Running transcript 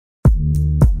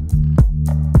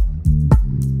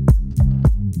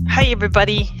Hi,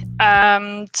 everybody.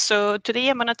 So today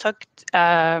I'm going to talk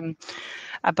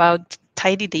about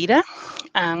tidy data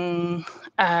and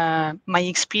my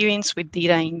experience with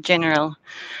data in general.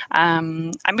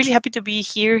 I'm really happy to be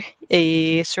here,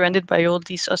 surrounded by all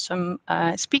these awesome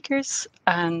speakers.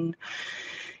 And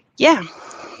yeah,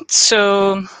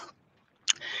 so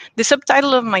the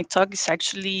subtitle of my talk is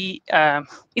actually,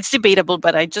 it's debatable,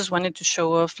 but I just wanted to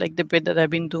show off like the bit that I've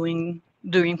been doing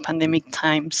during pandemic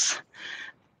times.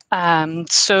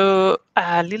 So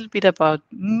a little bit about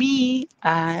me.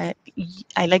 I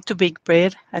like to bake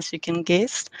bread, as you can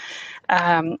guess.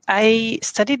 I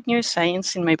studied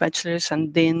neuroscience in my bachelor's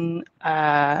and then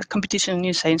computational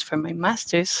neuroscience for my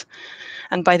master's.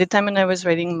 And by the time when I was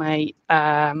writing my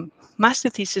master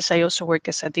thesis, I also work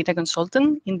as a data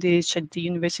consultant in the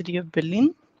University of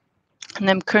Berlin. And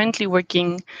I'm currently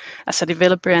working as a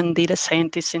developer and data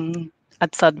scientist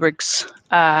at ThoughtWorks,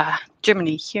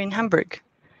 Germany, here in Hamburg.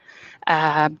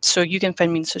 So you can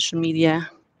find me in social media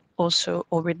also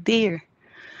over there.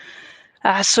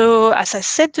 So as I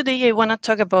said today, I want to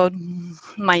talk about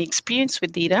my experience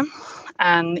with data,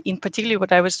 and in particular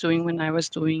what I was doing when I was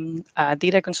doing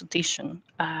data consultation.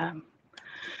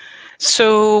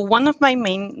 So one of my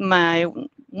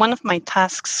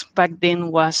tasks back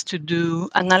then was to do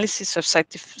analysis of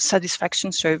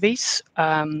satisfaction surveys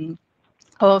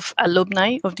of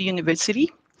alumni of the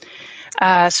university.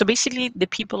 So basically, the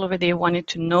people over there wanted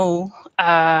to know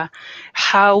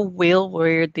how well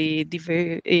were the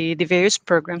various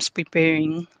programs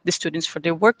preparing the students for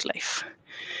their work life.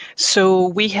 So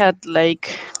we had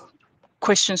like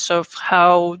questions of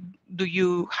how did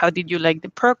you like the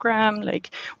program?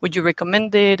 Like, would you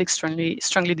recommend it?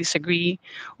 Strongly disagree,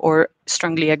 or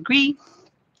strongly agree?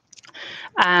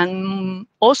 And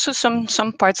also some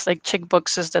parts like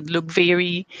checkboxes that look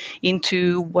very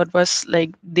into what was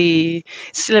like the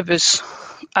syllabus,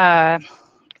 uh,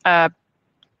 uh,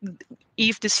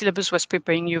 if the syllabus was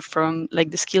preparing you from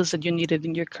like the skills that you needed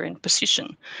in your current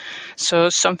position. So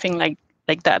something like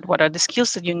that. What are the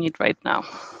skills that you need right now?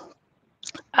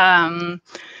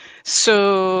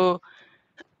 So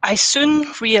I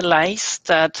soon realized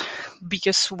that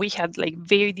because we had like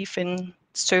very different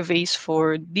surveys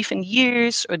for different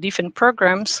years or different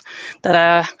programs,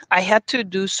 that I had to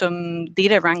do some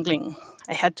data wrangling.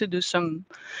 I had to do some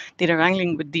data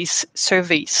wrangling with these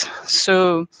surveys.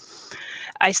 So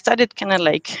I started kind of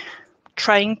like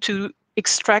trying to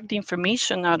extract the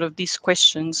information out of these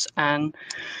questions. And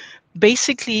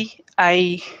basically,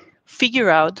 I figure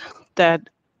out that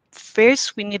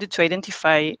first we needed to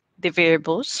identify the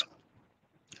variables.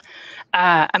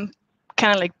 I'm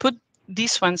kind of like put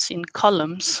these ones in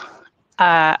columns.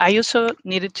 I also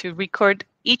needed to record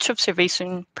each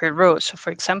observation per row. So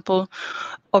for example,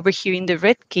 over here in the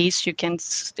red case,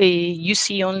 you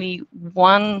see only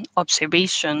one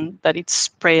observation that it's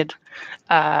spread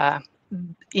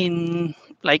in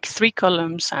like 3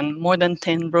 columns and more than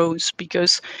 10 rows,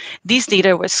 because this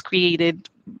data was created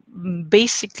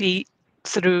basically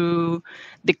through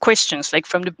the questions, like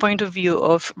from the point of view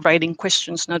of writing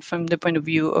questions, not from the point of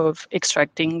view of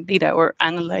extracting data or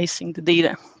analyzing the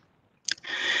data.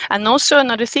 And also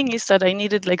another thing is that I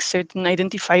needed like certain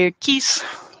identifier keys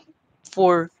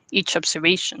for each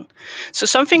observation. So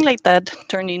something like that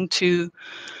turned into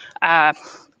an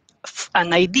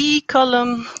ID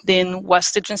column. Then was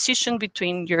the transition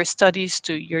between your studies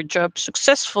to your job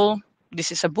successful? This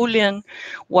is a Boolean.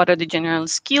 What are the general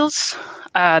skills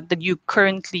that you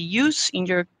currently use in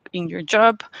your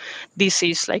job? This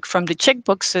is like from the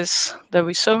checkboxes that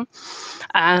we saw.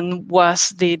 And was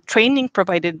the training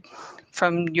provided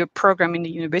from your program in the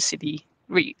university,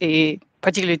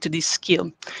 particularly to this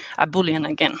skill, a Boolean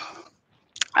again.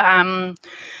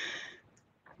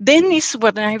 Then is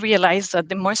when I realized that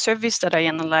the more surveys that I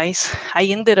analyzed, I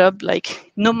ended up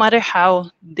like, no matter how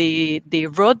the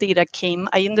raw data came,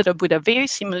 I ended up with a very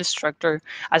similar structure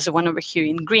as the one over here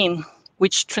in green,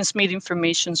 which transmit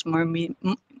information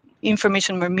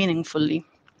more meaningfully.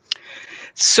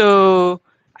 So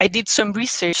I did some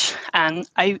research and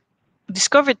I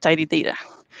discovered tidy data.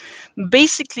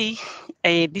 Basically,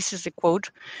 this is the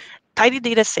quote: tidy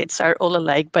data sets are all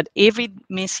alike, but every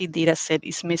messy data set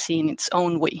is messy in its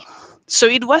own way. So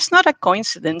it was not a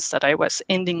coincidence that I was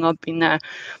ending up in a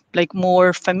like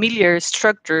more familiar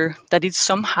structure that is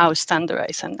somehow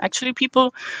standardized. And actually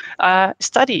people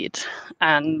study it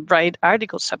and write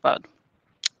articles about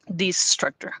this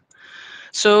structure.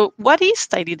 So what is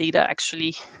tidy data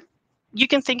actually? You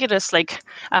can think it as like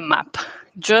a map,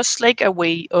 just like a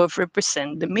way of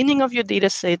represent the meaning of your data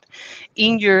set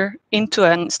into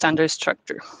a standard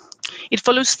structure. It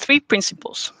follows 3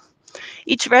 principles.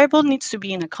 Each variable needs to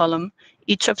be in a column.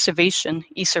 each observation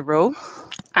is a row,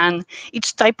 and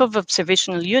each type of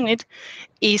observational unit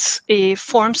is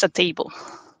forms a table.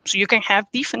 So you can have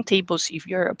different tables if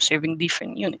you're observing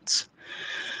different units.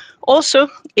 Also,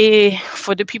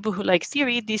 for the people who like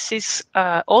theory, this is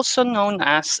also known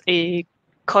as a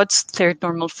Codd's third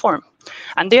normal form.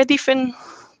 And there are different,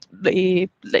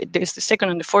 there's the second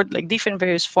and the fourth, like different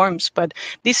various forms, but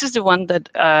this is the one that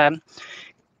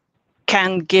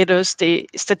can get us the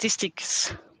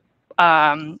statistics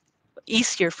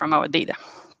easier from our data.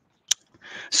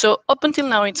 So up until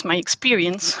now, it's my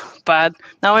experience, but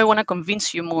now I want to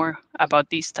convince you more about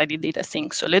this tidy data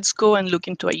thing. So let's go and look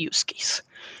into a use case.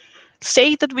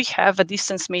 Say that we have a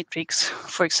distance matrix,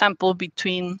 for example,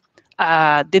 between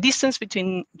the distance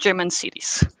between German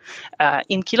cities.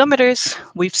 In kilometers,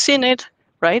 we've seen it,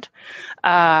 right?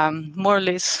 More or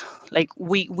less, like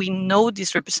we know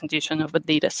this representation of a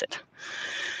data set.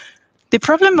 The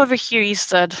problem over here is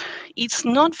that it's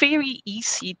not very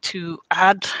easy to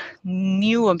add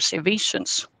new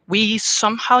observations. We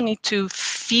somehow need to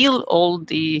fill all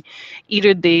the,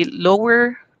 either the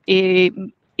lower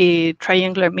a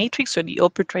triangular matrix or the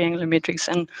upper triangular matrix,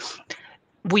 and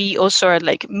we also are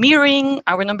like mirroring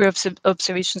our number of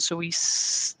observations, so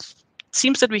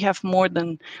seems that we have more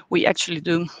than we actually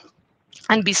do.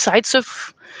 And besides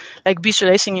of like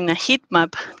visualizing in a heat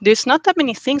map, there's not that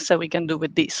many things that we can do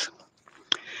with this.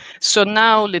 So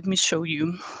now let me show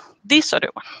you this other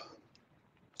one.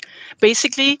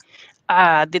 Basically,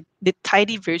 the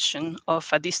tidy version of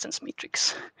a distance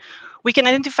matrix. We can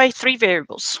identify three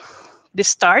variables: the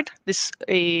start, the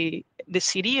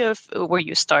city of where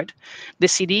you start, the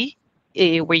city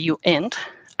where you end,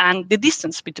 and the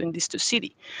distance between these two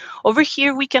cities. Over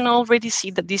here, we can already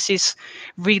see that this is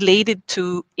related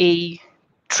to a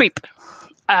trip.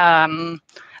 And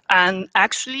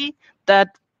actually,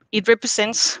 that it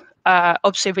represents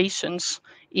observations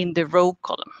in the row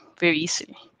column very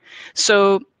easily.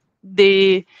 So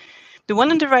the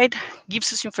one on the right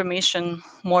gives us information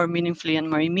more meaningfully and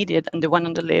more immediate, and the one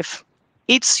on the left,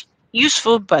 it's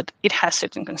useful, but it has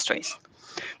certain constraints.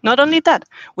 Not only that,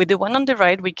 with the one on the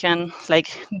right, we can like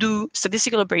do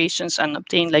statistical operations and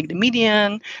obtain like the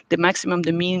median, the maximum,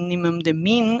 the minimum, the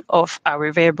mean of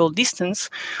our variable distance.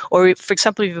 Or if, for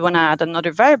example, if we want to add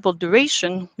another variable,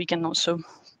 duration, we can also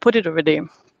put it over there.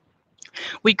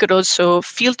 We could also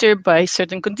filter by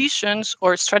certain conditions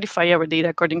or stratify our data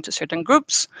according to certain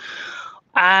groups.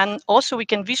 And also we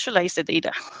can visualize the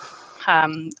data.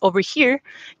 Over here,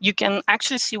 you can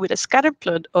actually see with a scatter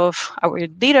plot of our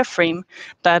data frame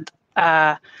that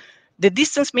the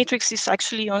distance matrix is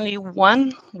actually only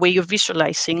one way of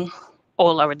visualizing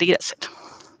all our data set.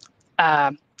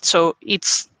 So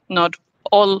it's not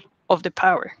all of the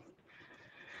power.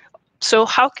 So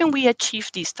how can we achieve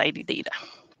this tidy data?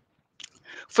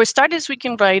 For starters, we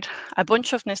can write a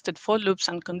bunch of nested for loops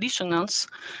and conditionals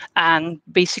and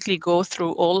basically go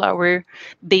through all our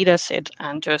data set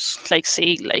and just like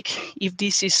say, like, if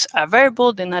this is a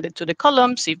variable, then add it to the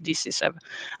columns. If this is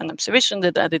an observation,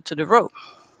 then add it to the row.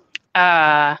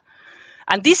 And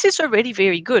this is already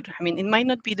very good. I mean, it might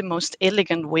not be the most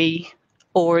elegant way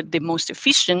or the most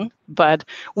efficient, but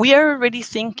we are already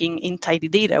thinking in tidy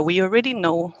data. We already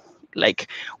know like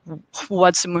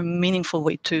what's a more meaningful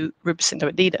way to represent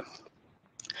our data.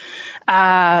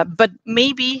 But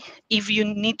maybe if you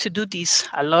need to do this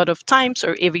a lot of times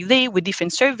or every day with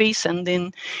different surveys, and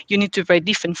then you need to write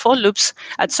different for loops,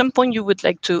 at some point you would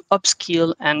like to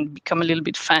upskill and become a little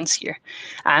bit fancier.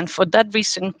 And for that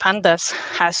reason, Pandas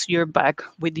has your back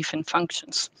with different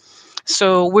functions.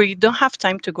 So we don't have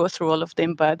time to go through all of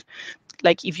them, but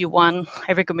like if you want,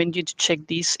 I recommend you to check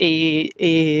this a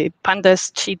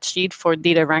Pandas cheat sheet for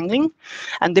data wrangling.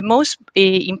 And the most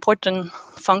important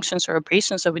functions or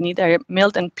operations that we need are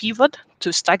meld and pivot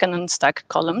to stack and unstack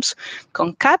columns,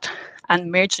 concat,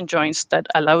 and merge and joins that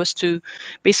allow us to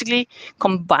basically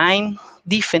combine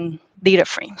different data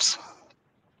frames.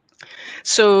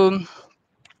 So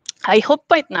I hope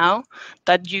by now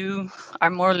that you are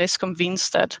more or less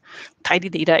convinced that tidy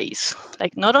data is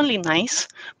like not only nice,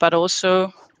 but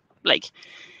also like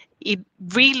it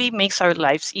really makes our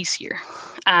lives easier,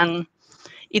 and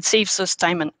it saves us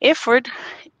time and effort.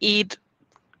 It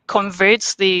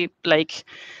converts the like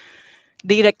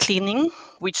data cleaning,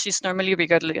 which is normally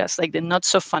regarded as like the not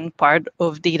so fun part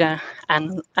of data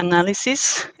and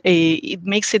analysis. It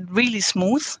makes it really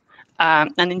smooth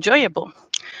and enjoyable.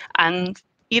 And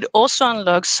it also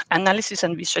unlocks analysis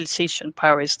and visualization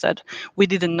powers that we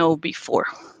didn't know before.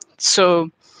 So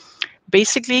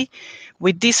basically,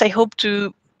 with this, I hope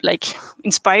to like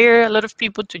inspire a lot of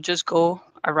people to just go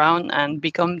around and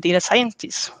become data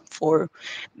scientists for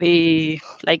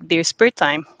their spare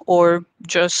time, or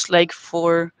just like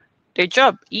for their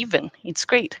job even. It's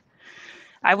great.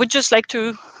 I would just like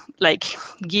to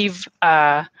give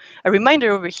a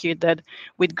reminder over here that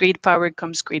with great power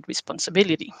comes great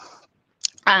responsibility.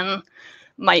 And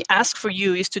my ask for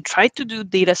you is to try to do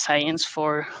data science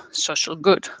for social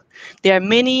good. There are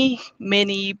many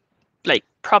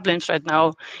problems right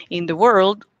now in the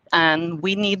world, and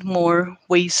we need more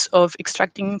ways of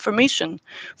extracting information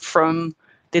from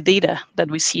the data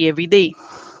that we see every day.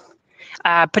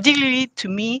 Particularly to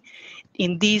me,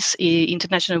 in this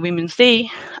International Women's Day,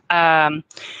 I'm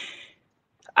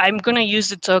going to use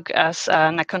the talk as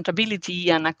an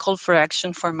accountability and a call for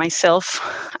action for myself,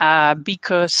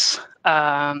 because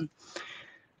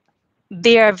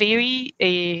there are very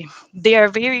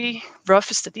rough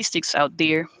statistics out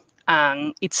there,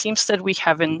 and it seems that we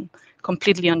haven't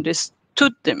completely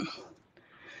understood them.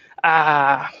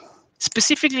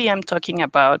 Specifically, I'm talking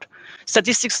about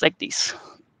statistics like this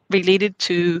related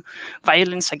to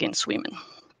violence against women.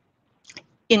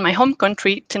 In my home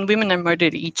country, 10 women are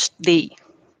murdered each day.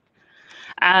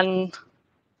 And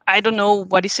I don't know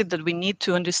what is it that we need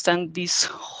to understand this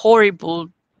horrible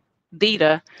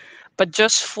data, but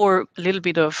just for a little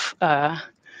bit of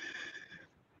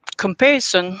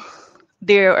comparison,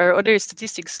 there are other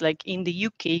statistics like in the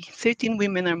UK, 13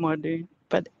 women are murdered,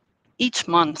 but each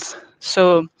month.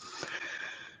 So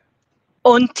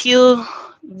until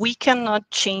we cannot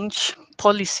change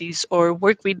policies or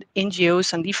work with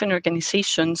NGOs and different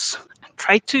organizations,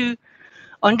 try to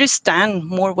understand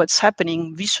more what's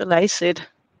happening, visualize it,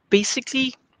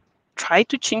 basically try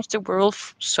to change the world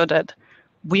so that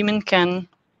women can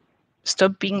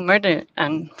stop being murdered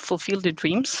and fulfill their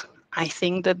dreams, I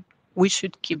think that we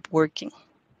should keep working.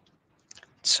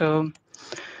 So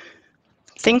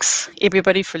thanks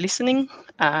everybody for listening.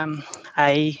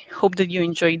 I hope that you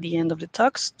enjoyed the end of the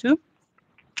talks too,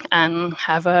 and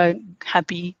have a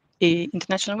happy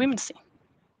International Women's Day.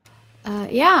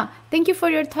 Yeah, thank you for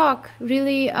your talk.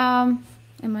 Really, am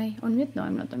I on mute? No,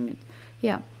 I'm not on mute.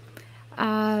 Yeah,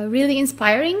 really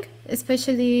inspiring,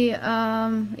 especially,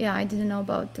 yeah, I didn't know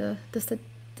about this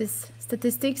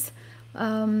statistics.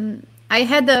 I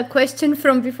had a question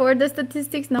from before the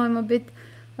statistics. Now I'm a bit,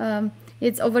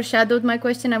 it's overshadowed my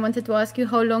question. I wanted to ask you,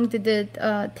 how long did it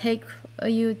take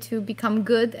you to become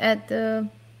good at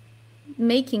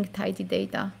making tidy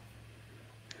data?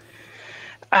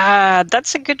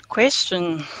 That's a good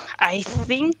question. I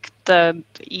think that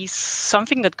is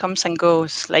something that comes and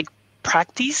goes, like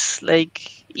practice.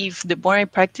 Like if the more I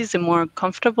practice, the more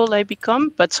comfortable I become.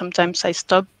 But sometimes I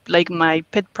stop like my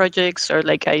pet projects, or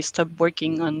like I stop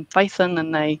working on Python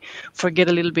and I forget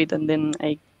a little bit, and then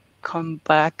I come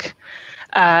back.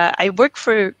 I worked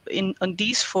on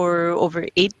these for over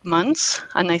 8 months,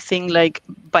 and I think like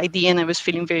by the end I was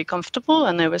feeling very comfortable,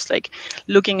 and I was like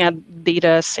looking at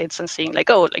data sets and saying like,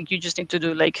 oh, like you just need to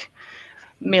do like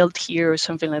melt here or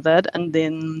something like that. And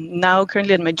then now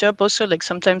currently at my job also, like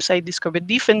sometimes I discover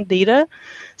different data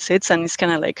sets, and it's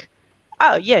kind of like,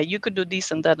 oh yeah, you could do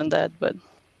this and that. But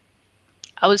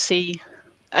I would say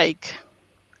like,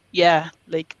 yeah,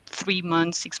 like 3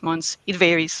 months, 6 months. It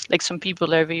varies. Like some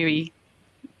people are very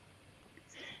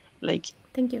like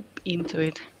Thank you. into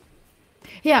it.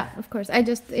 Yeah, of course. I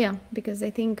just, yeah, because I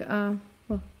think,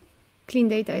 well, clean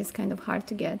data is kind of hard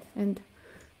to get, and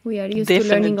we are used to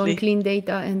learning on clean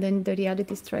data, and then the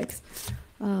reality strikes.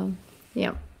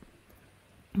 Yeah.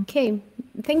 Okay,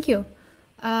 thank you.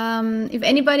 If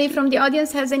anybody from the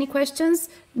audience has any questions,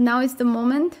 now is the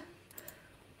moment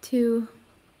to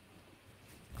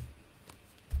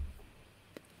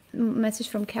message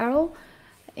from Carol,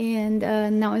 and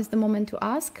now is the moment to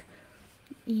ask.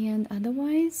 And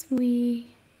otherwise, we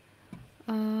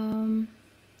move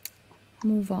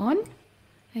on,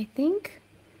 I think.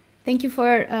 Thank you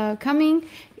for coming.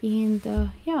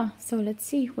 And yeah, so let's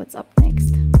see what's up